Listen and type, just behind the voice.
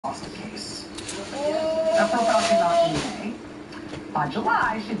lost a case. That profile came out in May. By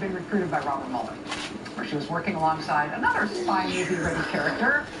July, she'd been recruited by Robert Mueller, where she was working alongside another spy movie-ready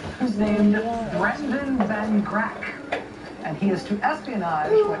character who's named Brendan Van Grack. And he is to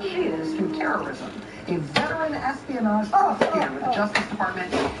espionage what she is to terrorism. A veteran espionage prosecutor with the Justice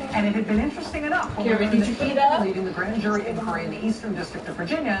Department, and it had been interesting enough when we learned that he was leading the grand jury inquiry in the Eastern District of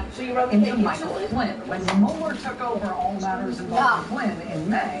Virginia into Michael Flynn. When Mueller took over all matters involving Flynn in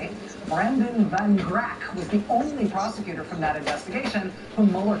May, Brendan Van Grack was the only prosecutor from that investigation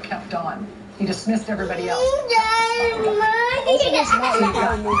whom Mueller kept on. He dismissed everybody else.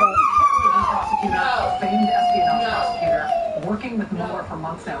 Famed espionage prosecutor, working with Mueller for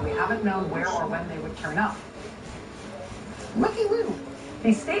months now. We haven't known where or when they would turn up. Looky-loo.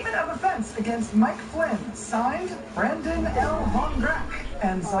 The statement of offense against Mike Flynn, signed Brendan L. Van Grack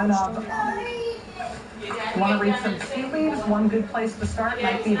and Zainab. Want to read some tea leaves? One good place to start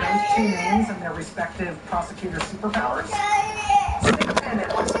might be those two names and their respective prosecutor superpowers. Stick a pin in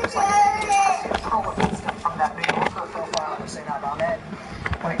what seems like a scroll of wisdom from that big profile of Zainab Ahmed.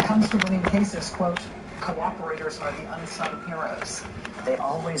 When it comes to winning cases, quote, cooperators are the unsung heroes. They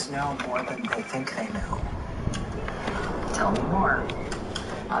always know more than they think they know. Tell me more.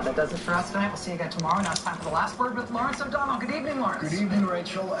 That does it for us tonight. We'll see you again tomorrow. Now it's time for the last word with Lawrence O'Donnell. Good evening, Lawrence. Good evening,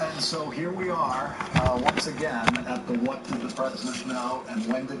 Rachel. And so here we are, once again, at the what did the president know and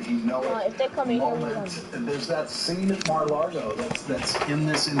when did he know it if they come in moment. There's that scene at Mar-a-Lago that's in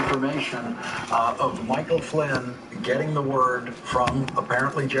this information of Michael Flynn getting the word from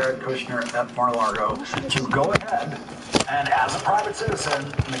apparently Jared Kushner at Mar-a-Lago to go ahead and, as a private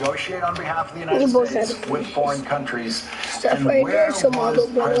citizen, negotiate on behalf of the United States with foreign countries. And where was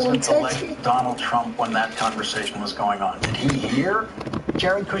President-elect Donald Trump when that conversation was going on? Did he hear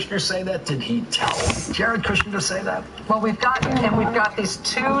Jared Kushner say that? Did he tell Jared Kushner to say that? Well, we've got these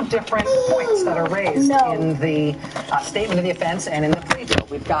two different points that are raised in the statement of the offense and in the plea deal.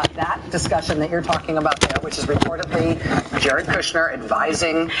 We've got that discussion that you're talking about there, which is reportedly Jared Kushner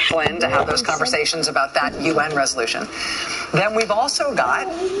advising Flynn to have those conversations about that UN resolution. Then we've also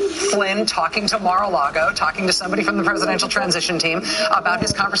got Flynn talking to Mar-a-Lago, talking to somebody from the presidential transition team about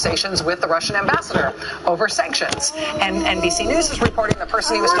his conversations with the Russian ambassador over sanctions. And NBC News is reporting the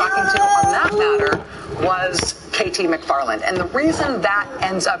person he was talking to on that matter was KT McFarland. And the reason that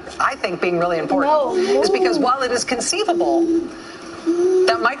ends up, I think, being really important is because while it is conceivable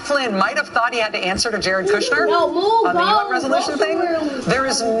that Mike Flynn might have thought he had to answer to Jared Kushner on the UN resolution thing, there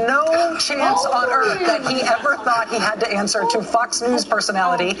is no chance on earth that he ever thought he had to answer to Fox News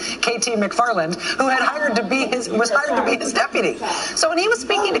personality KT McFarland, who was hired to be his deputy. So when he was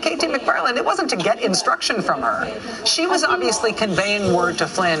speaking to KT McFarland, it wasn't to get instruction from her. She was obviously conveying word to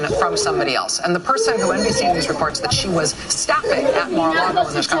Flynn from somebody else. And the person who NBC News reports that she was staffing at Mar-a-Lago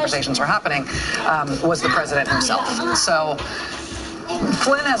when those conversations were happening was the president himself. So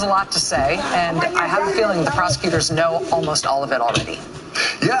Flynn has a lot to say, and I have a feeling the prosecutors know almost all of it already.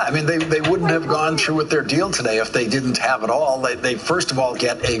 Yeah, I mean, they wouldn't have gone through with their deal today if they didn't have it all. They first of all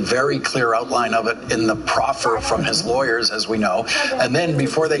get a very clear outline of it in the proffer from his lawyers, as we know. And then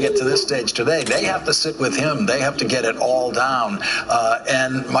before they get to this stage today, they have to sit with him. They have to get it all down.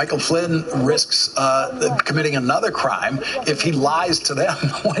 And Michael Flynn risks committing another crime if he lies to them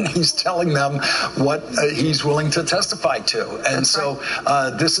when he's telling them what he's willing to testify to. And so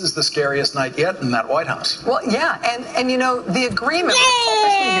this is the scariest night yet in that White House. Well, yeah, and you know, the agreement.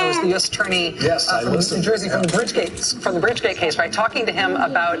 Here was the U.S. Attorney from New Jersey from the Bridgegate case, right? Talking to him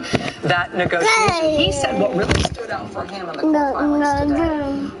about that negotiation. He said what really stood out for him in the court filings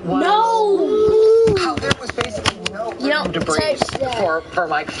today was how there was basically no room to breathe for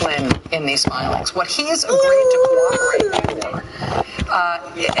Mike Flynn in these filings. What he's agreed to cooperate for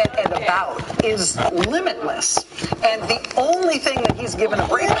and about is limitless. And the only thing that he's given a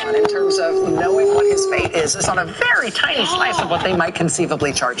break on in terms of knowing what his fate is on a very tiny slice of what they might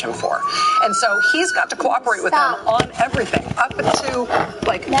conceivably charge him for. And so he's got to cooperate with them on everything, up to,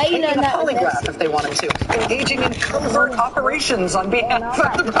 like, taking a polygraph if they want him to, engaging in covert operations on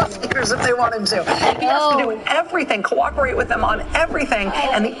behalf of the prosecutors if they want him to. He has to do everything, cooperate with them on everything,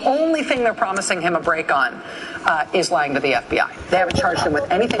 and the only thing they're promising him a break on is lying to the FBI. They haven't charged him with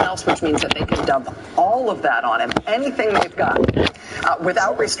anything else, which means that they can dump all of that on him, anything they've got.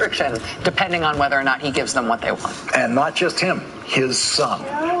 without restriction, depending on whether or not he gives them what they want. And not just him, his son.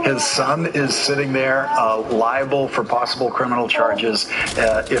 His son is sitting there liable for possible criminal charges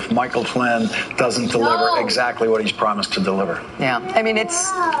if Michael Flynn doesn't deliver exactly what he's promised to deliver. Yeah, I mean,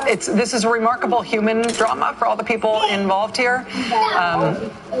 this is a remarkable human drama for all the people involved here.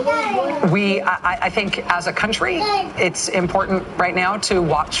 I think as a country, it's important right now to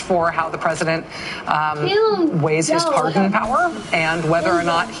watch for how the president weighs his pardon power and whether or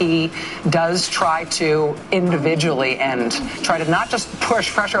not he does try to individually try to not just push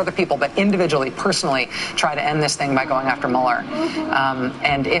pressure other people, but individually, personally, try to end this thing by going after Mueller.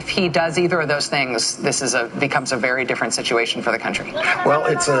 And if he does either of those things, this becomes a very different situation for the country. Well,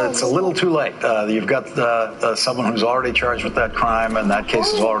 it's a little too late. You've got someone who's already charged with that crime, and that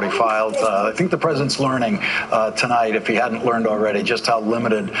case is already filed. I think the president's learning tonight, if he hadn't learned already, just how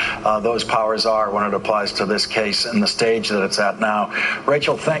limited those powers are when it applies to this case and the stage that it's at now.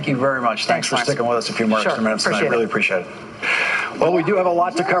 Rachel, thank you very much. Thanks for sticking with us a few more extra minutes tonight. Really appreciate it. Well, we do have a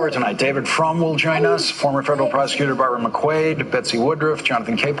lot to cover tonight. David Frum will join us, former federal prosecutor Barbara McQuaid, Betsy Woodruff,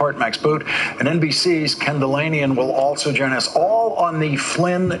 Jonathan Capehart, Max Boot, and NBC's Ken Delanian will also join us, all on the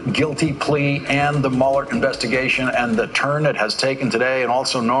Flynn guilty plea and the Mueller investigation and the turn it has taken today. And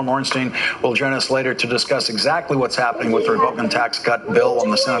also Norm Ornstein will join us later to discuss exactly what's happening with the Republican tax cut bill on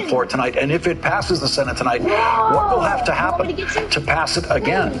the Senate floor tonight. And if it passes the Senate tonight, what will have to happen to pass it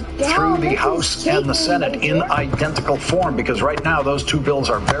again through the House and the Senate in identical form? Because right now those two bills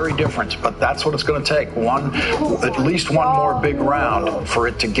are very different, but that's what it's going to take. At least one more big round for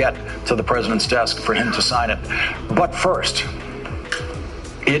it to get to the president's desk for him to sign it. But first,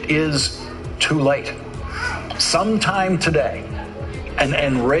 it is too late. Sometime today, an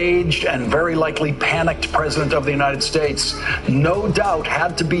enraged and very likely panicked president of the United States no doubt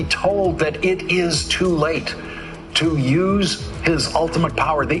had to be told that it is too late to use his ultimate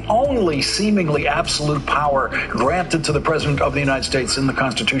power, the only seemingly absolute power granted to the President of the United States in the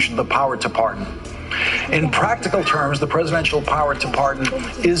Constitution, the power to pardon. In practical terms, the presidential power to pardon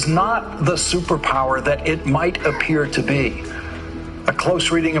is not the superpower that it might appear to be. A close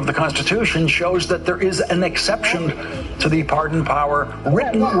reading of the Constitution shows that there is an exception to the pardon power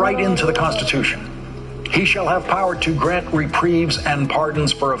written right into the Constitution. He shall have power to grant reprieves and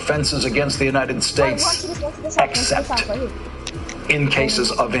pardons for offenses against the United States, except in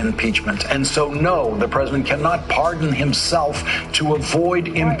cases of impeachment. And so, no, the president cannot pardon himself to avoid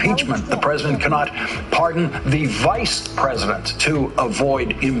impeachment. The president cannot pardon the vice president to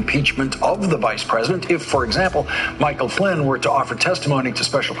avoid impeachment of the vice president. If, for example, Michael Flynn were to offer testimony to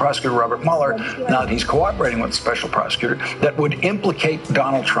Special Prosecutor Robert Mueller, now that he's cooperating with the Special Prosecutor, that would implicate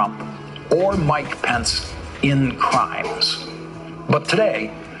Donald Trump or Mike Pence in crimes. But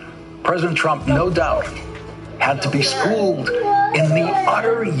today, President Trump, no doubt, had to be schooled in the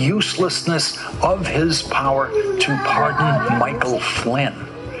utter uselessness of his power to pardon Michael Flynn.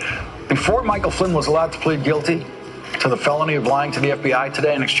 Before Michael Flynn was allowed to plead guilty to the felony of lying to the FBI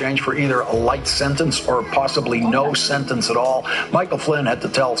today in exchange for either a light sentence or possibly no sentence at all, Michael Flynn had to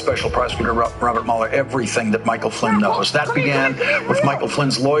tell Special Prosecutor Robert Mueller everything that Michael Flynn knows. That began with Michael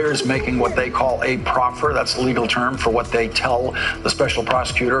Flynn's lawyers making what they call a proffer. That's the legal term for what they tell the Special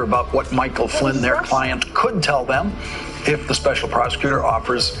Prosecutor about what Michael Flynn, their client, could tell them if the Special Prosecutor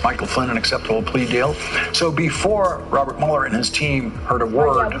offers Michael Flynn an acceptable plea deal. So before Robert Mueller and his team heard a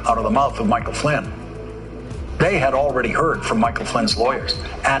word out of the mouth of Michael Flynn, they had already heard from Michael Flynn's lawyers,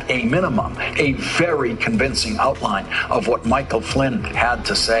 at a minimum, a very convincing outline of what Michael Flynn had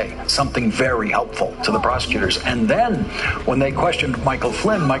to say, something very helpful to the prosecutors. And then, when they questioned Michael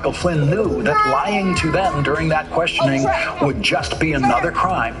Flynn knew that lying to them during that questioning would just be another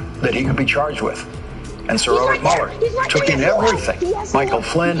crime that he could be charged with. And Sir Robert Mueller took in everything Michael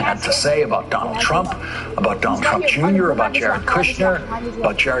Flynn had to say about Donald Trump Jr., about Jared Kushner,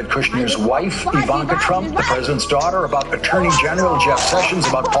 about Jared Kushner's wife, Ivanka Trump, the president's daughter, about Attorney General Jeff Sessions,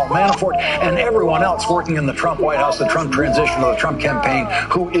 about Paul Manafort, and everyone else working in the Trump White House, the Trump transition, or the Trump campaign,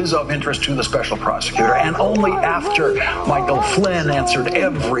 who is of interest to the Special Prosecutor. And only after Michael Flynn answered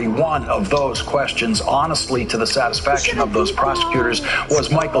every one of those questions honestly to the satisfaction of those prosecutors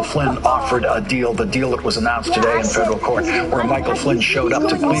was Michael Flynn offered a deal, the deal that was announced today in federal court, where Michael Flynn showed up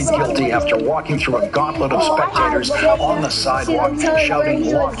to plead guilty after walking through a gauntlet of spectators on the sidewalk,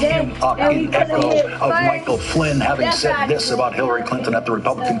 shouting, "Lock him up," in echo of Michael Flynn having said this about Hillary Clinton at the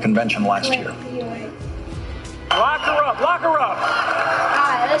Republican convention last year. Lock her up, lock her up. All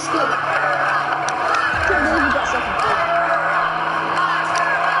right, let's do it.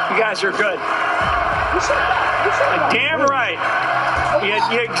 You guys are good. Damn right.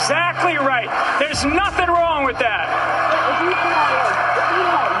 You're exactly right. There's nothing wrong with that.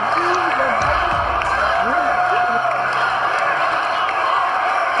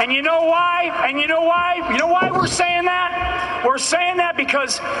 And you know why? And you know why? You know why we're saying that? We're saying that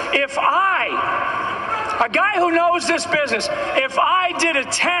because if a guy who knows this business, if I did a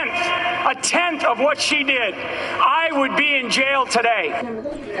tenth of what she did, I would be in jail today.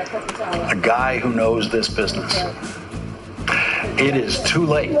 A guy who knows this business. It is too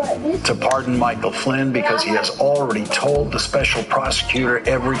late to pardon Michael Flynn because he has already told the special prosecutor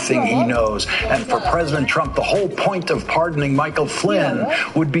everything he knows. And for President Trump, the whole point of pardoning Michael Flynn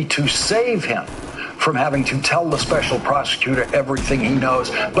would be to save him from having to tell the special prosecutor everything he knows.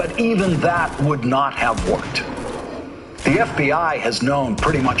 But even that would not have worked. The FBI has known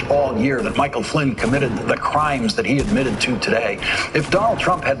pretty much all year that Michael Flynn committed the crimes that he admitted to today. If Donald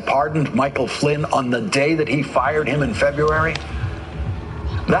Trump had pardoned Michael Flynn on the day that he fired him in February,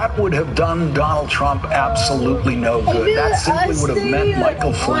 that would have done Donald Trump absolutely no good. That simply would have meant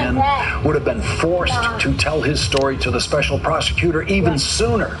Michael Flynn would have been forced to tell his story to the special prosecutor even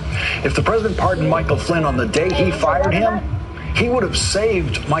sooner. If the president pardoned Michael Flynn on the day he fired him, he would have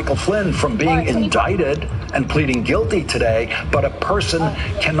saved Michael Flynn from being indicted and pleading guilty today, but a pardon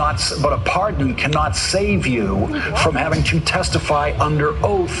cannot save you from having to testify under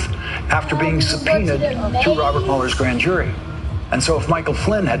oath after being subpoenaed to Robert Mueller's grand jury. And so if Michael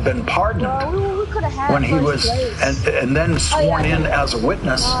Flynn had been pardoned when he was and then sworn in as a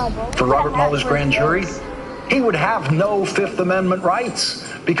witness for Robert Mueller's grand jury, he would have no Fifth Amendment rights,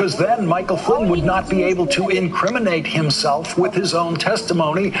 because then Michael Flynn would not be able to incriminate himself with his own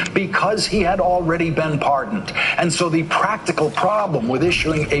testimony because he had already been pardoned. And so the practical problem with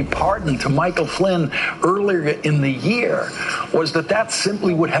issuing a pardon to Michael Flynn earlier in the year was that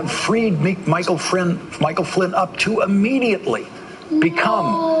simply would have freed Michael Flynn up to immediately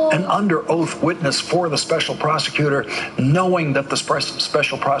become an under oath witness for the special prosecutor, knowing that the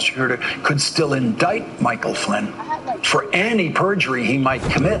special prosecutor could still indict Michael Flynn for any perjury he might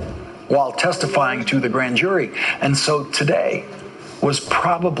commit while testifying to the grand jury. And so today was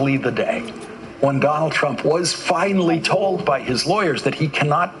probably the day when Donald Trump was finally told by his lawyers that he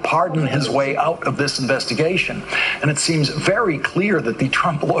cannot pardon his way out of this investigation. And it seems very clear that the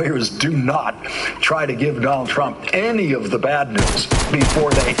Trump lawyers do not try to give Donald Trump any of the bad news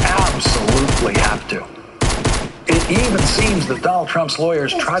before they absolutely have to. It even seems that Donald Trump's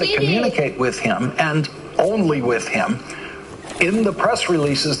lawyers try to communicate with him, and only with him, in the press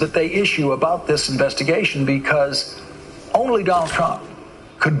releases that they issue about this investigation, because only Donald Trump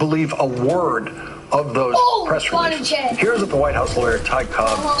could believe a word of those press releases. Here's what the White House lawyer Ty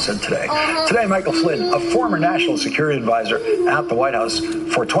Cobb said today. Today, Michael Flynn, a former national security advisor at the White House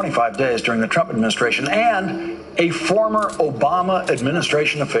for 25 days during the Trump administration and a former Obama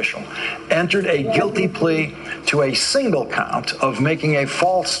administration official, entered a guilty plea to a single count of making a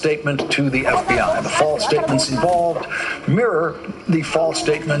false statement to the FBI. The false statements involved mirror the false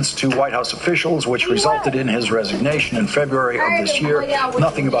statements to White House officials, which resulted in his resignation in February of this year.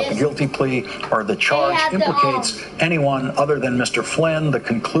 Nothing about the guilty plea or the charge implicates anyone other than Mr. Flynn. The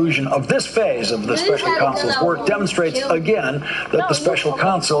conclusion of this phase of the special counsel's work demonstrates again that the special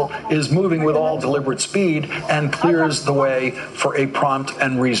counsel is moving with all deliberate speed and clears the way for a prompt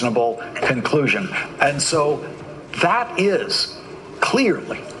and reasonable conclusion. And so that is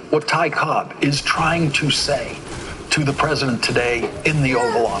clearly what Ty Cobb is trying to say to the president today in the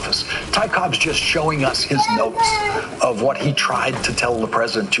Oval Office. Ty Cobb's just showing us his notes of what he tried to tell the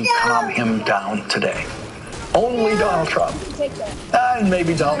president to calm him down today. Only Donald Trump, and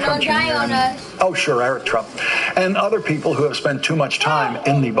maybe Donald Trump Jr. Eric Trump, and other people who have spent too much time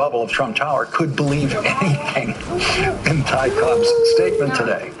in the bubble of Trump Tower could believe anything in Ty Cobb's statement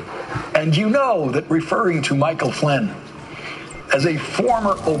today. And you know that referring to Michael Flynn as a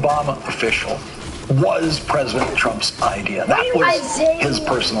former Obama official was President Trump's idea. That was his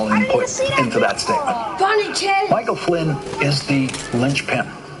personal input into that statement. Michael Flynn is the linchpin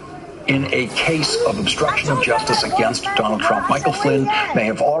in a case of obstruction of justice against Donald Trump. Michael Flynn may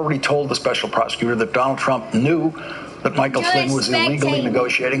have already told the special prosecutor that Donald Trump knew that Michael Flynn was illegally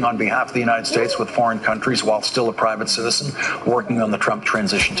negotiating on behalf of the United States with foreign countries while still a private citizen working on the Trump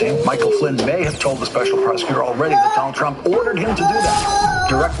transition team. Michael Flynn may have told the special prosecutor already that Donald Trump ordered him to do that,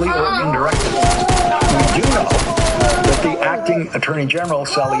 directly or indirectly. We do know that the acting Attorney General,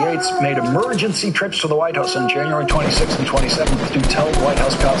 Sally Yates, made emergency trips to the White House on January 26th and 27th to tell White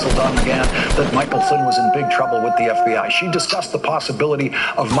House counsel Don McGahn that Michael Flynn was in big trouble with the FBI. She discussed the possibility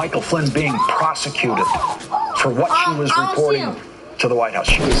of Michael Flynn being prosecuted for what she was reporting to the White House.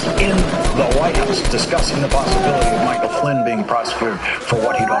 She was in the White House discussing the possibility of Michael Flynn being prosecuted for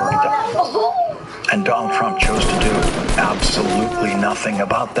what he'd already done. And Donald Trump chose to do absolutely nothing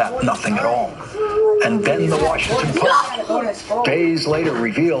about that, nothing at all. And then the Washington Post, days later,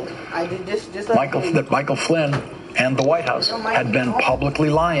 revealed that Michael Flynn and the White House had been publicly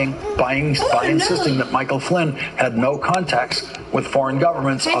lying by insisting that Michael Flynn had no contacts with foreign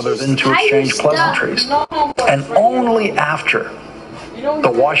governments other than to exchange pleasantries. And only after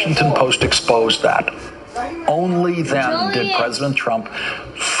the Washington Post exposed that, only then did President Trump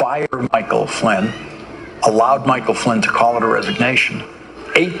fire Michael Flynn, allowed Michael Flynn to call it a resignation,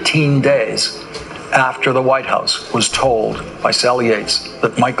 18 days after the White House was told by Sally Yates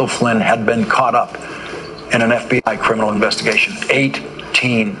that Michael Flynn had been caught up in an FBI criminal investigation.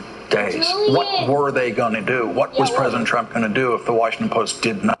 18 days. What were they going to do? What was President Trump going to do if the Washington Post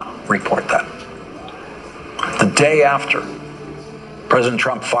did not report that? The day after President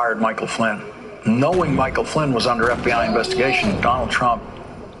Trump fired Michael Flynn, knowing Michael Flynn was under FBI investigation, Donald Trump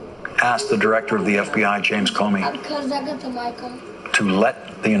asked the director of the FBI, James Comey, to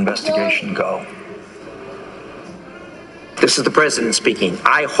let the investigation go. This is the president speaking.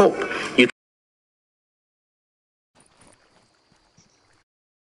 I hope you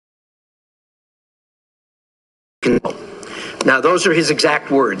can. Now, those are his exact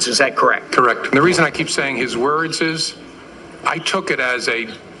words. Is that correct? Correct. And the reason I keep saying his words is I took it as a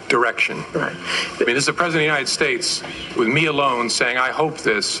direction. Right. I mean, this is the president of the United States with me alone saying, I hope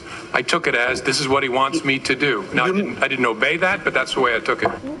this. I took it as this is what he wants me to do. Now, I didn't obey that, but that's the way I took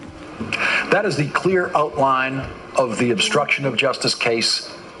it. That is the clear outline of the obstruction of justice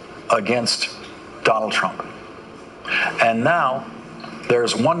case against Donald Trump. And now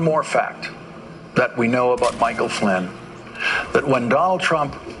there's one more fact that we know about Michael Flynn, that when Donald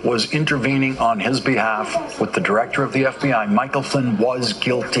Trump was intervening on his behalf with the director of the FBI, Michael Flynn was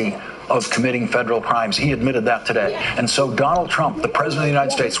guilty of committing federal crimes. He admitted that today. And so Donald Trump, the president of the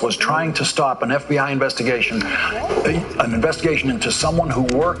United States, was trying to stop an FBI investigation, an investigation into someone who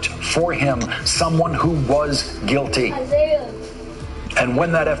worked for him, someone who was guilty. And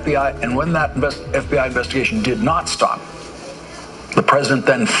when that FBI investigation did not stop, the president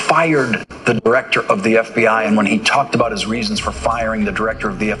then fired the director of the FBI. And when he talked about his reasons for firing the director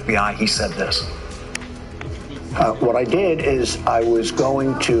of the FBI, he said this. What I did is I was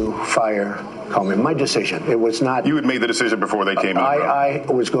going to fire Comey. My decision. It was not. You had made the decision before they came in. I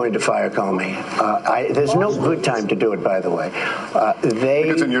was going to fire Comey. There's no good time to do it, by the way.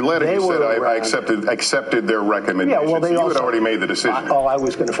 Because in your letter you said I accepted their recommendation. Yeah, well, you had already made the decision. I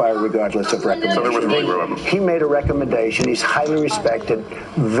was going to fire regardless of recommendation. So there was no problem. He made a recommendation. He's highly respected,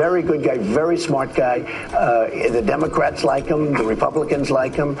 very good guy, very smart guy. The Democrats like him. The Republicans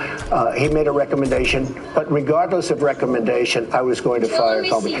like him. He made a recommendation, but regardless of recommendation, I was going to fire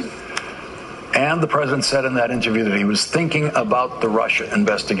Comey. And the president said in that interview that he was thinking about the Russia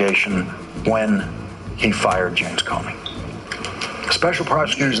investigation when he fired James Comey. The special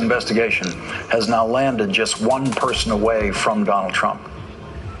prosecutor's investigation has now landed just one person away from Donald Trump.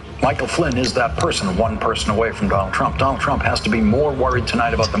 Michael Flynn is that person, one person away from Donald Trump. Donald Trump has to be more worried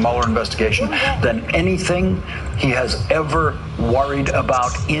tonight about the Mueller investigation than anything he has ever worried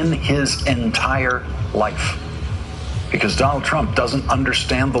about in his entire life. Because Donald Trump doesn't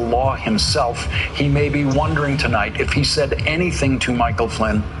understand the law himself. He may be wondering tonight if he said anything to Michael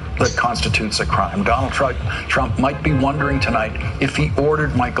Flynn that constitutes a crime. Donald Trump might be wondering tonight if he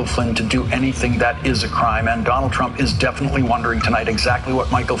ordered Michael Flynn to do anything that is a crime. And Donald Trump is definitely wondering tonight exactly what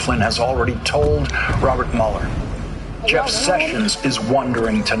Michael Flynn has already told Robert Mueller. Jeff Sessions is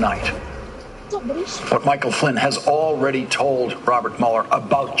wondering tonight what Michael Flynn has already told Robert Mueller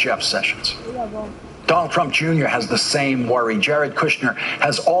about Jeff Sessions. Donald Trump Jr. has the same worry. Jared Kushner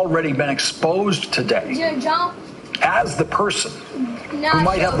has already been exposed today as the person who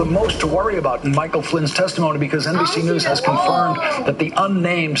might have the most to worry about in Michael Flynn's testimony, because NBC News has confirmed that the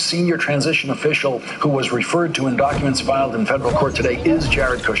unnamed senior transition official who was referred to in documents filed in federal court today is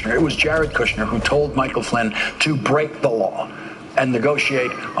Jared Kushner. It was Jared Kushner who told Michael Flynn to break the law and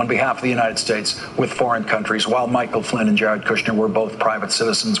negotiate on behalf of the United States with foreign countries, while Michael Flynn and Jared Kushner were both private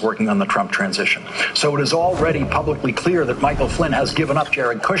citizens working on the Trump transition. So it is already publicly clear that Michael Flynn has given up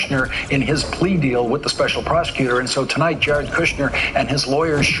Jared Kushner in his plea deal with the special prosecutor. And so tonight, Jared Kushner and his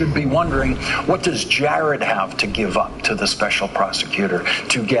lawyers should be wondering, what does Jared have to give up to the special prosecutor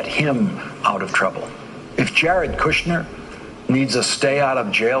to get him out of trouble? If Jared Kushner needs a stay out of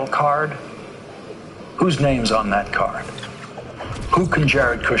jail card, whose name's on that card? Who can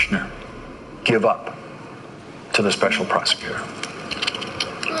Jared Kushner give up to the special prosecutor?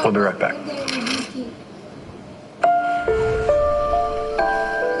 We'll be right back.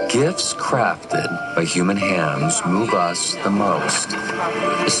 Gifts crafted by human hands move us the most,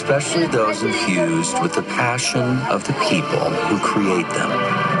 especially those infused with the passion of the people who create them.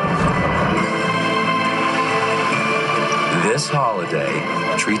 This holiday,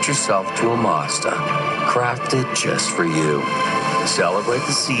 treat yourself to a Mazda, crafted just for you. Celebrate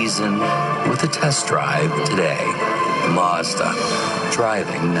the season with a test drive today. Mazda.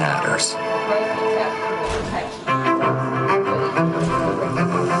 Driving matters.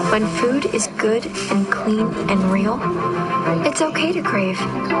 When food is good and clean and real, it's okay to crave.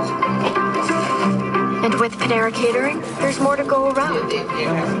 And with Panera Catering, there's more to go around.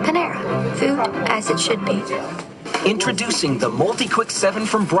 Panera, food as it should be. Introducing the Multi-Quick 7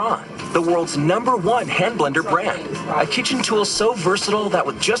 from Braun, the world's #1 hand blender brand. A kitchen tool so versatile that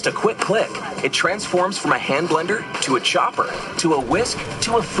with just a quick click, it transforms from a hand blender to a chopper, to a whisk,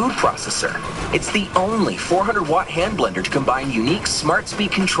 to a food processor. It's the only 400-watt hand blender to combine unique smart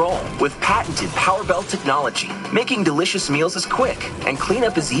speed control with patented Power Belt technology. Making delicious meals is quick and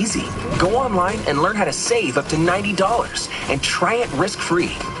cleanup is easy. Go online and learn how to save up to $90 and try it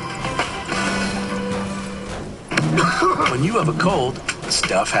risk-free. When you have a cold,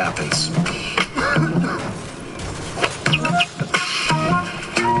 stuff happens.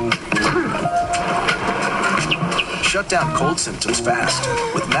 Shut down cold symptoms fast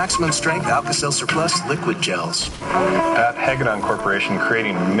with maximum strength Alka-Seltzer Plus liquid gels. At Hagedon Corporation,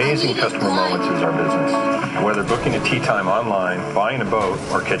 creating amazing customer moments is our business. Whether booking a tea time online, buying a boat,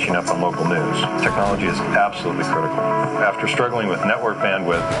 or catching up on local news, technology is absolutely critical. After struggling with network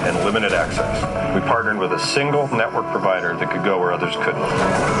bandwidth and limited access, we partnered with a single network provider that could go where others couldn't.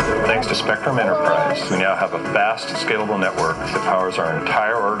 Thanks to Spectrum Enterprise, we now have a fast, scalable network that powers our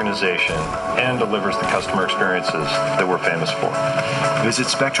entire organization and delivers the customer experiences that we're famous for. Visit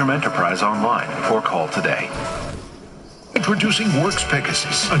Spectrum Enterprise online or call today. Introducing Works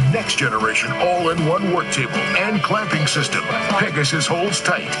Pegasus, a next-generation all-in-one work table and clamping system. Pegasus holds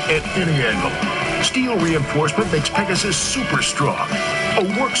tight at any angle. Steel reinforcement makes Pegasus super strong. A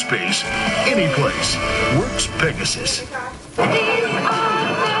workspace, any place. Works Pegasus.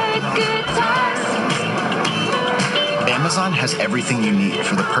 Amazon has everything you need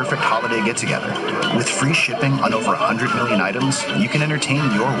for the perfect holiday get-together. With free shipping on over 100 million items, you can entertain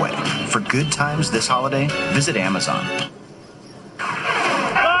your way. For good times this holiday, visit Amazon.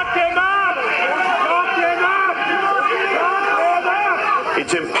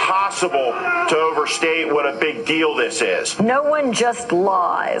 It's impossible to overstate what a big deal this is. No one just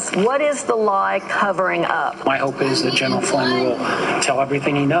lies. What is the lie covering up? My hope is that General Flynn will tell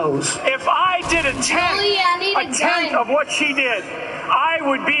everything he knows. If I did a tenth of what she did, I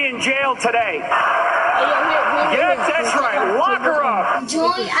would be in jail today. Yes, that's right. Lock her up.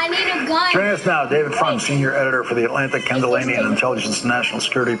 Joey, I need a gun. Joining us now, David Frum, senior editor for The Atlantic, Ken Delaney, an intelligence and national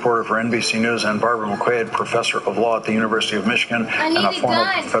security reporter for NBC News, and Barbara McQuaid, professor of law at the University of Michigan and a former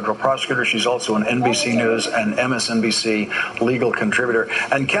federal prosecutor. She's also an NBC News and MSNBC legal contributor.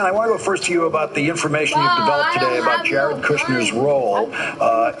 And Ken, I want to go first to you about the information you've developed today about Jared Kushner's role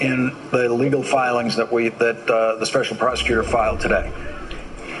in the legal filings that the special prosecutor filed today.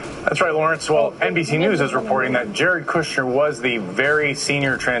 That's right, Lawrence. Well, NBC News is reporting that Jared Kushner was the very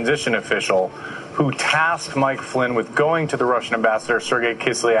senior transition official who tasked Mike Flynn with going to the Russian ambassador, Sergei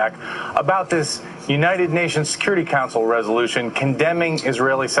Kislyak, about this United Nations Security Council resolution condemning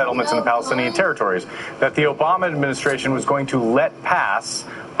Israeli settlements in the Palestinian territories that the Obama administration was going to let pass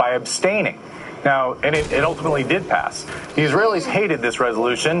by abstaining. Now, and it ultimately did pass. The Israelis hated this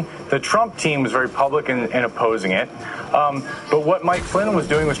resolution. The Trump team was very public in opposing it. But what Mike Flynn was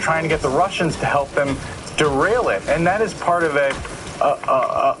doing was trying to get the Russians to help them derail it. And that is part of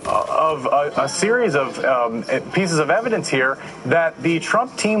a series of pieces of evidence here that the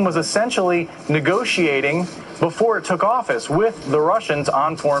Trump team was essentially negotiating before it took office with the Russians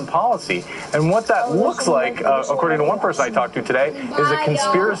on foreign policy. And what that looks like, according to one person I talked to today, is a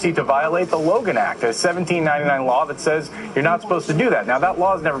conspiracy to violate the Logan Act, a 1799 law that says you're not supposed to do that. Now, that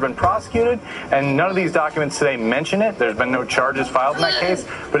law has never been prosecuted, and none of these documents today mention it. There's been no charges filed in that case,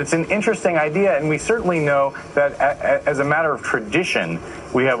 but it's an interesting idea, and we certainly know that as a matter of tradition,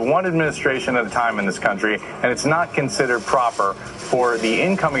 we have one administration at a time in this country, and it's not considered proper for the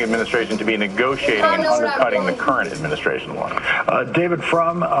incoming administration to be negotiating and undercutting the current administration law. David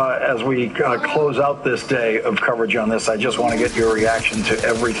Frum, as we close out this day of coverage on this, I just want to get your reaction to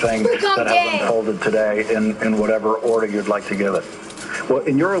everything that has unfolded today in whatever order you'd like to give it. Well,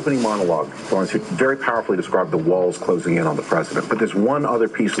 in your opening monologue, Lawrence, you very powerfully described the walls closing in on the president. But there's one other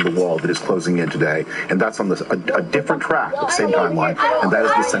piece of the wall that is closing in today, and that's on a different track at the same timeline, and that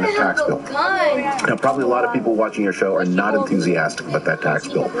is the Senate tax bill. Now, probably a lot of people watching your show are not enthusiastic about that tax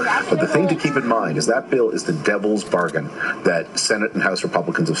bill. But the thing to keep in mind is that bill is the devil's bargain that Senate and House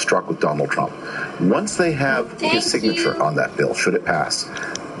Republicans have struck with Donald Trump. Once they have his signature on that bill, should it pass,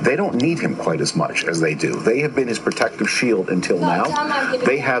 they don't need him quite as much as they do. They have been his protective shield until now.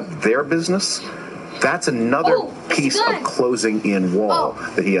 They have their business. That's another piece of closing in wall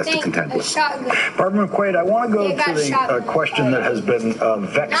that he has to contend with. Barbara McQuaid, I want to go to the question that has been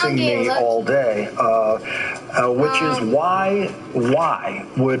vexing me all day, which is why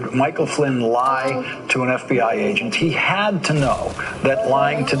would Michael Flynn lie to an FBI agent? He had to know that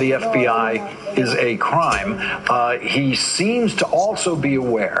lying to the FBI is a crime. He seems to also be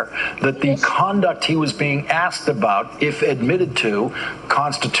aware that the conduct he was being asked about, if admitted to,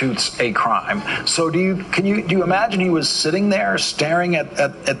 constitutes a crime. So do you imagine he was sitting there staring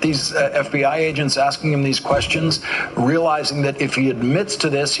at these FBI agents asking him these questions, realizing that if he admits to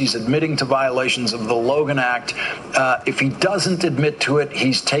this, he's admitting to violations of the Logan Act. If he doesn't admit to it,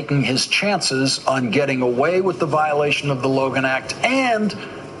 he's taking his chances on getting away with the violation of the Logan Act and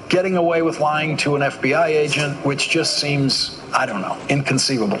getting away with lying to an FBI agent, which just seems, I don't know,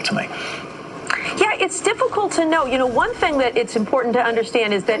 inconceivable to me. Yeah, it's difficult to know. You know, one thing that it's important to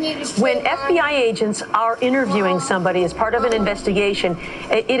understand is that when FBI agents are interviewing somebody as part of an investigation,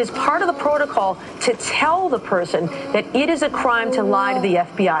 it is part of the protocol to tell the person that it is a crime to lie to the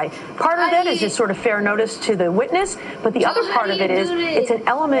FBI. Part of that is just sort of fair notice to the witness, but the other part of it is it's an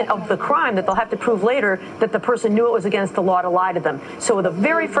element of the crime that they'll have to prove later that the person knew it was against the law to lie to them. So the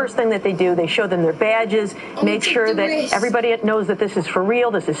very first thing that they do, they show them their badges, make sure that everybody knows that this is for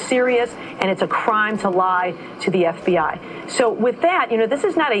real, this is serious, and it's a crime to lie to the FBI. So with that, you know, this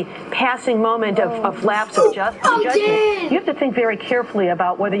is not a passing moment of lapse of judgment. You have to think very carefully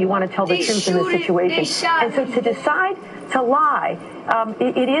about whether you want to tell the truth in this situation. And so to decide to lie,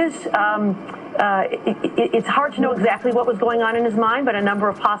 it's hard to know exactly what was going on in his mind, but a number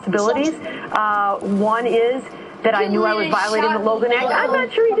of possibilities. One is that I knew I was violating the Logan Act. I'm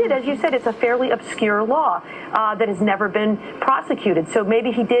not sure he did. As you said, it's a fairly obscure law that has never been prosecuted. So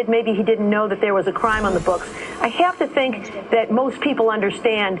maybe he did, maybe he didn't know that there was a crime on the books. I have to think that most people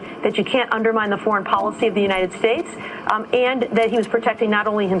understand that you can't undermine the foreign policy of the United States, and that he was protecting not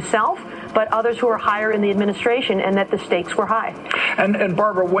only himself, but others who are higher in the administration, and that the stakes were high. And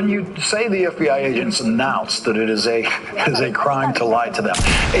Barbara, when you say the FBI agents announced that it is a crime to lie to them,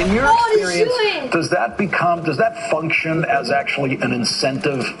 in your experience, does that function as actually an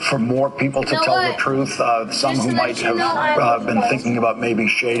incentive for more people to tell the truth? Some who might have been thinking about maybe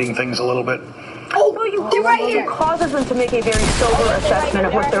shading things a little bit? It causes them to make a very sober assessment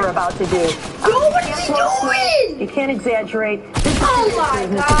of what they're about to do. Nobody's doing! You can't exaggerate. This is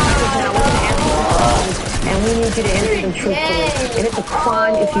business. And we need you to answer them truthfully. And it's a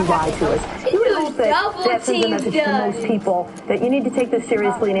crime if you lie to us. You would hope that sends a message to most people that you need to take this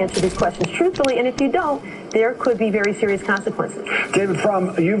seriously and answer these questions truthfully. And if you don't, there could be very serious consequences. David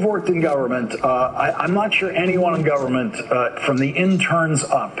Frum, you've worked in government. I'm not sure anyone in government, from the interns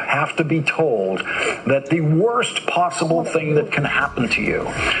up, have to be told that the worst possible thing that can happen to you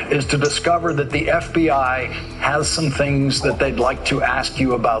is to discover that the FBI has some things that they'd like to ask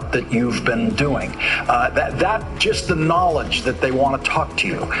you about that you've been doing. That just the knowledge that they want to talk to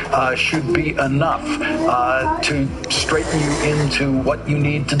you should be enough to straighten you into what you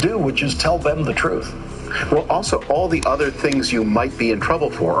need to do, which is tell them the truth. Well, also, all the other things you might be in trouble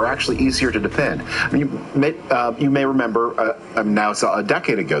for are actually easier to defend. I mean, you may remember, now it's a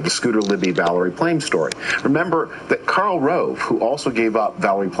decade ago, the Scooter Libby Valerie Plame story. Remember that Karl Rove, who also gave up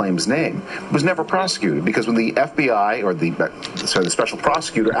Valerie Plame's name, was never prosecuted because when the FBI, or the special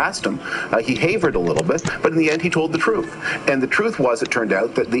prosecutor asked him, he havered a little bit, but in the end he told the truth. And the truth was, it turned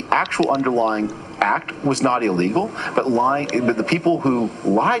out, that the actual underlying act was not illegal, but the people who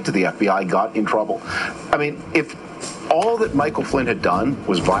lied to the FBI got in trouble. I mean, if all that Michael Flynn had done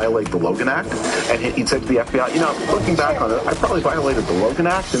was violate the Logan Act, and he'd said to the FBI, you know, looking back on it, I probably violated the Logan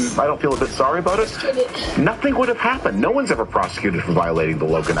Act, and I don't feel a bit sorry about it, nothing would have happened. No one's ever prosecuted for violating the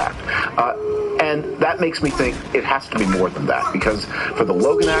Logan Act. And that makes me think it has to be more than that, because for the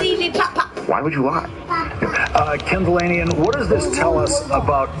Logan Act, why would you lie? Ken Delanian, what does this tell us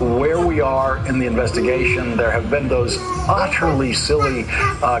about where we are in the investigation? There have been those utterly silly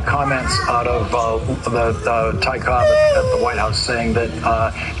comments out of the Ty Cobb at the White House saying that,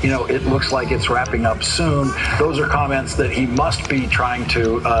 it looks like it's wrapping up soon. Those are comments that he must be trying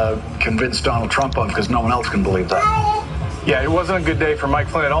to convince Donald Trump of, because no one else can believe that. Yeah, it wasn't a good day for Mike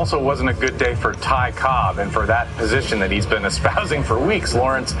Flynn. It also wasn't a good day for Ty Cobb and for that position that he's been espousing for weeks,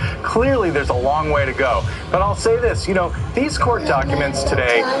 Lawrence. Clearly, there's a long way to go. But I'll say this, these court documents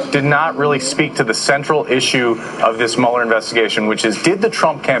today did not really speak to the central issue of this Mueller investigation, which is, did the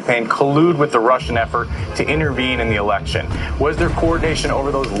Trump campaign collude with the Russian effort to intervene in the election? Was there coordination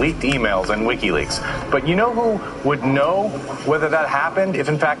over those leaked emails and WikiLeaks? But you know who would know whether that happened, if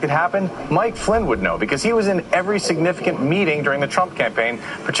in fact it happened? Mike Flynn would know, because he was in every significant meeting during the Trump campaign,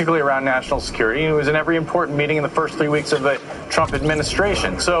 particularly around national security. He was in every important meeting in the first 3 weeks of the Trump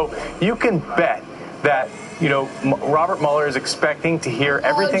administration. So you can bet that Robert Mueller is expecting to hear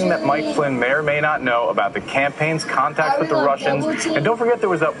everything that Mike Flynn may or may not know about the campaign's contacts with the Russians. And don't forget, there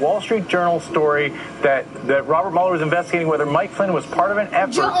was that Wall Street Journal story that Robert Mueller was investigating whether Mike Flynn was part of an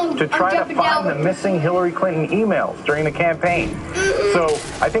effort to try to find the missing Hillary Clinton emails during the campaign. So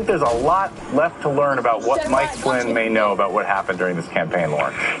I think there's a lot left to learn about what Mike Flynn may know about what happened during this campaign,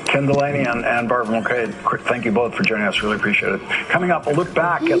 Lauren. Ken Delaney and Barbara Mulcahy, thank you both for joining us. Really appreciate it. Coming up, a look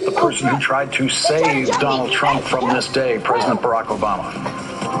back at the person who tried to save Donald Trump from this day, President Barack Obama.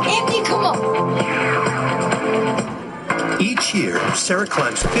 Andy, come on. Each year, Sarah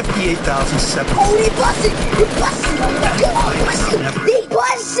climbs 58,700. Oh, they busted! They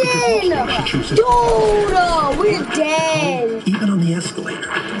busted! Dude, we're dead. Even on the escalator.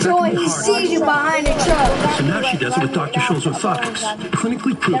 Joy, he sees you behind the truck. So now she does it with Dr. Scholl's orthotics,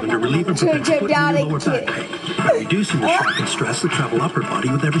 clinically proven to relieve and prevent foot and lower back pain, reducing the shock and stress that travel up her body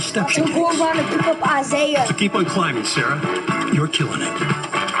with every step she takes. So go around and pick up Isaiah. So keep on climbing, Sarah. You're killing it.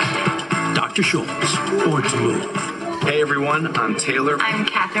 Dr. Scholl's, born to move. Hey everyone, I'm Taylor. I'm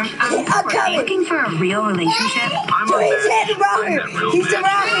Catherine. Are you looking for a real relationship? He's around here. He's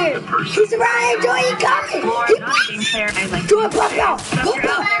around here. He's around here. Joy, he coming. Joy, pop out. Pop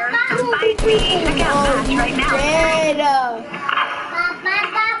out. Find me. Check out Match right now.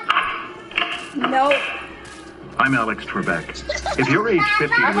 No. I'm Alex Trebek. If you're age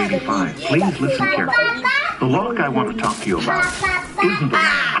 50 to 85, please listen carefully. The lock I want to talk to you about isn't the one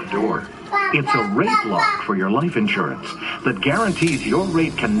at the door. It's a rate lock for your life insurance that guarantees your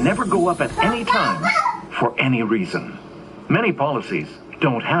rate can never go up at any time for any reason. Many policies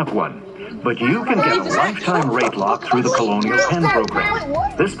don't have one, but you can get a lifetime rate lock through the Colonial Penn program.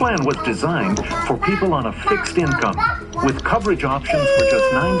 This plan was designed for people on a fixed income with coverage options for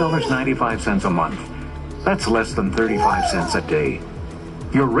just $9.95 a month. That's less than 35 cents a day.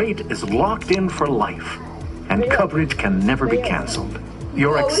 Your rate is locked in for life, and coverage can never be canceled.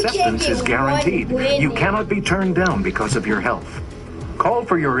 Your acceptance is guaranteed. You cannot be turned down because of your health. Call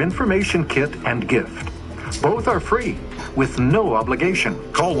for your information kit and gift. Both are free, with no obligation.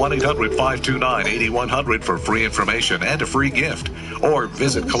 Call 1-800-529-8100 for free information and a free gift. Or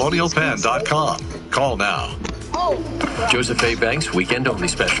visit colonialpenn.com. Call now. Joseph A. Banks Weekend Only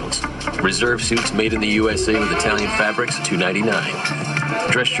Specials. Reserve suits made in the USA with Italian fabrics,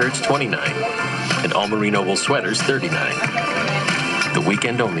 $2.99. Dress shirts, $29. And all merino wool sweaters, $39. The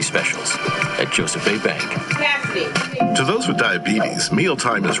Weekend Only Specials at Joseph A. Bank. To those with diabetes,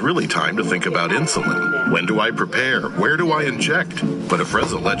 mealtime is really time to think about insulin. When do I prepare? Where do I inject? But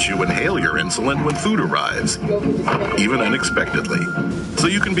Afrezza lets you inhale your insulin when food arrives, even unexpectedly. So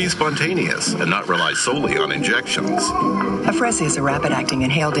you can be spontaneous and not rely solely on injections. Afrezza is a rapid-acting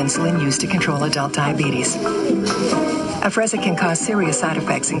inhaled insulin used to control adult diabetes. Afrezza can cause serious side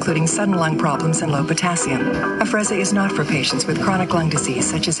effects, including sudden lung problems and low potassium. Afrezza is not for patients with chronic lung disease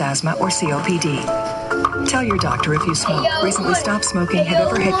such as asthma or COPD. Tell your doctor if you smoke, recently stopped smoking, have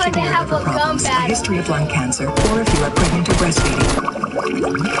ever had kidney or liver problems, a history of lung cancer, or if you are pregnant or breastfeeding.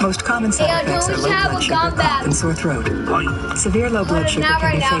 Most common side effects are low blood sugar, cough, and sore throat. Severe low blood sugar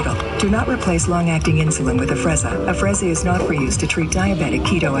can be fatal. Do not replace long-acting insulin with Afrezza. Afrezza is not for use to treat diabetic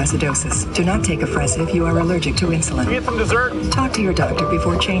ketoacidosis. Do not take Afrezza if you are allergic to insulin. Get some dessert. Talk to your doctor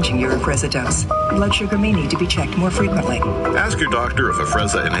before changing your Afrezza dose. Blood sugar may need to be checked more frequently. Ask your doctor if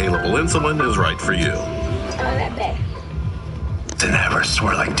Afrezza inhalable insulin is right for you. It's an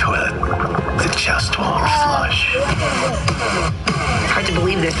ever-swirling toilet that just won't flush. Hard to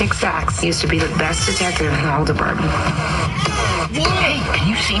believe that Nick Sachs used to be the best detective in the whole department. Hey, can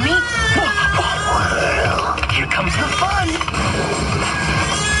you see me? Well, here comes the fun.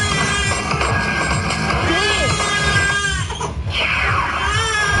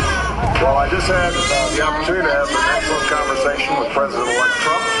 Well, I just had the opportunity to have an excellent conversation with President-elect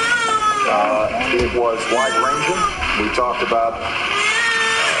Trump. It was wide-ranging. We talked about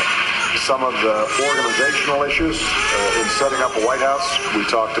some of the organizational issues in setting up a White House. We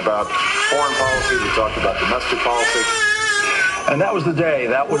talked about foreign policy. We talked about domestic policy. And that was the day,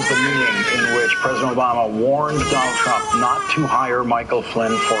 that was the meeting in which President Obama warned Donald Trump not to hire Michael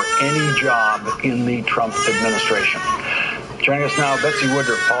Flynn for any job in the Trump administration. Joining us now, Betsy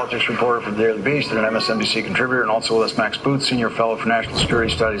Woodruff, politics reporter for the Daily Beast and an MSNBC contributor, and also with us, Max Boot, senior fellow for national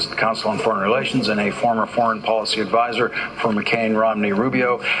security studies at the Council on Foreign Relations and a former foreign policy advisor for McCain, Romney,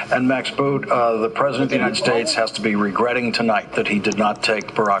 Rubio. And Max Boot, the President of the United States has to be regretting tonight that he did not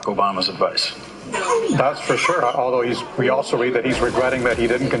take Barack Obama's advice. That's for sure, although we also read that he's regretting that he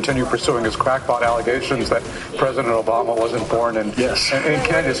didn't continue pursuing his crackpot allegations that President Obama wasn't born in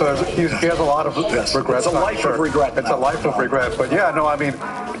Kenya. So he has a lot of regrets. It's a life of regret. It's a life of regret. But yeah, no, I mean,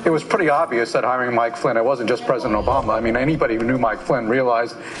 it was pretty obvious that hiring Mike Flynn, it wasn't just President Obama. I mean, anybody who knew Mike Flynn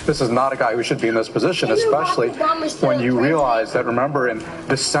realized this is not a guy who should be in this position, especially when you realize that, remember, in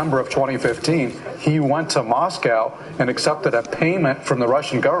December of 2015, he went to Moscow and accepted a payment from the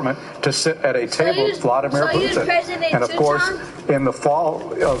Russian government to sit at a table with Vladimir Putin. And of course, in the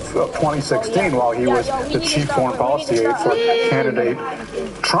fall of 2016, while he was the chief foreign policy aide for candidate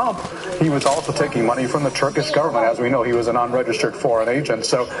Trump, he was also taking money from the Turkish government. As we know, he was an unregistered foreign agent.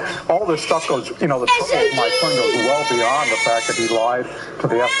 So all this stuff goes, the trouble with Mike Flynn goes well beyond the fact that he lied to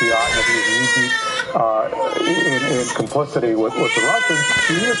the FBI and that he was in complicity with the Russians.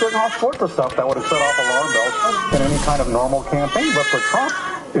 He was doing all sorts of stuff that would have set off alarm bells in any kind of normal campaign. But for Trump,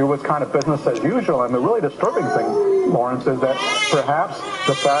 it was kind of business as usual. And the really disturbing thing, Lawrence, is that perhaps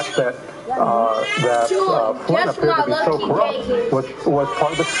the fact that Flynn appeared to be so corrupt was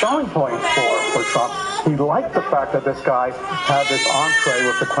part of the selling point for Trump. He liked the fact that this guy had this entree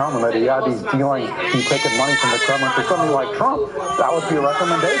with the Kremlin, that he had these dealings, he'd taken money from the Kremlin. For somebody like Trump, that would be a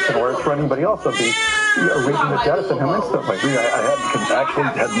recommendation, whereas for anybody else, it would be a reason to jettison him instantly. I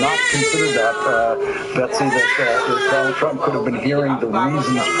had not considered that, Betsy, that Donald Trump could have been hearing the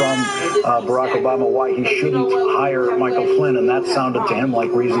reasons from Barack Obama why he shouldn't hire Michael Flynn, and that sounded to him like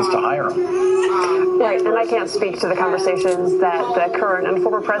reasons to hire him. Right, and I can't speak to the conversations that the current and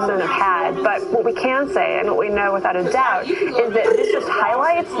former president have had, but what we can say, and what we know without a doubt, is that this just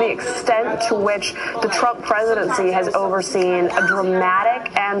highlights the extent to which the Trump presidency has overseen a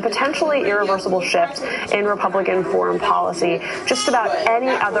dramatic and potentially irreversible shift in Republican foreign policy. Just about any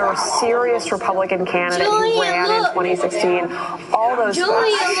other serious Republican candidate who ran in 2016, all those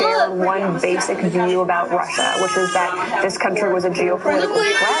folks share one basic view about Russia, which is that this country was a geopolitical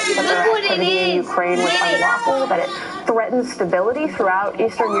threat, that their activity in Ukraine was unlawful, that it threatened stability throughout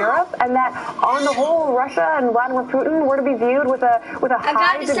Eastern Europe, and that on the whole, Russia and Vladimir Putin were to be viewed with a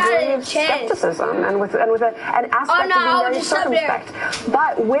high degree of skepticism and with an aspect of being very circumspect.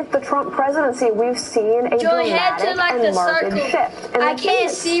 But with the Trump presidency, we've seen a dramatic and marked shift. And the thing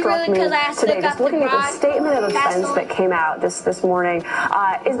that struck me today, just looking at the statement of offense that came out this morning,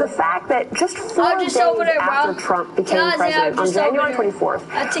 is the fact that just 4 days after Trump became president, on January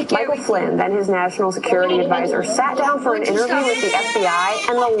 24th, Michael Flynn, then his national security advisor, sat down for an interview with the FBI,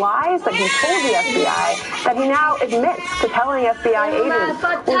 and the lies that he told the FBI, that he now admits to telling FBI agents,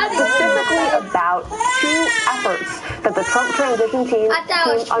 were specifically about 2 efforts that the Trump transition team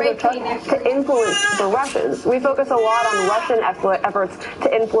undertook to influence the Russians. We focus a lot on Russian efforts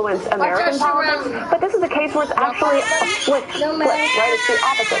to influence American politics, but this is a case where it's actually a split, right? It's the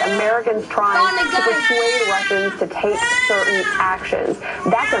opposite. Americans trying to persuade Russians to take certain actions.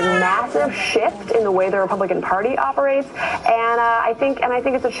 That's a massive shift in the way the Republican Party operates, and I think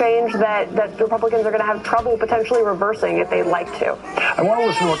it's a change that Republicans are going to have trouble potentially reversing if they'd like to. I want to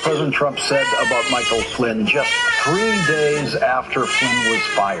listen to what President Trump said about Michael Flynn just 3 days after Flynn was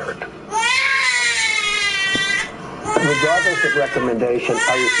fired. Regardless of recommendation,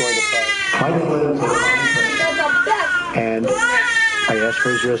 I was going to fire Michael Flynn, and I asked for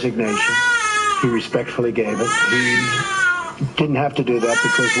his resignation. He respectfully gave it. He didn't have to do that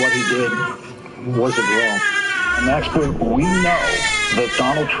because what he did wasn't wrong. Max Boot, we know that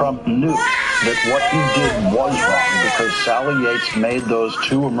Donald Trump knew that what he did was wrong because Sally Yates made those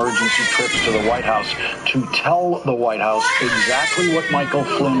 2 emergency trips to the White House to tell the White House exactly what Michael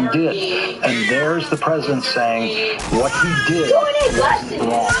Flynn did. And there's the president saying what he did was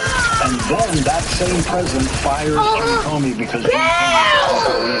wrong. And then that same president fires Jim Comey because Jim Comey was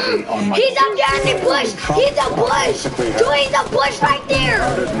so easy on Michael. He's up there in the bush. He's a bush. He's a bush right there.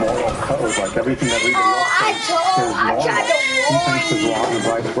 Moral code, like everything everybody else thinks is normal. He thinks is wrong and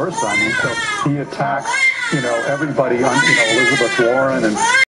vice versa. I mean, so he attacks, everybody on, Elizabeth Warren and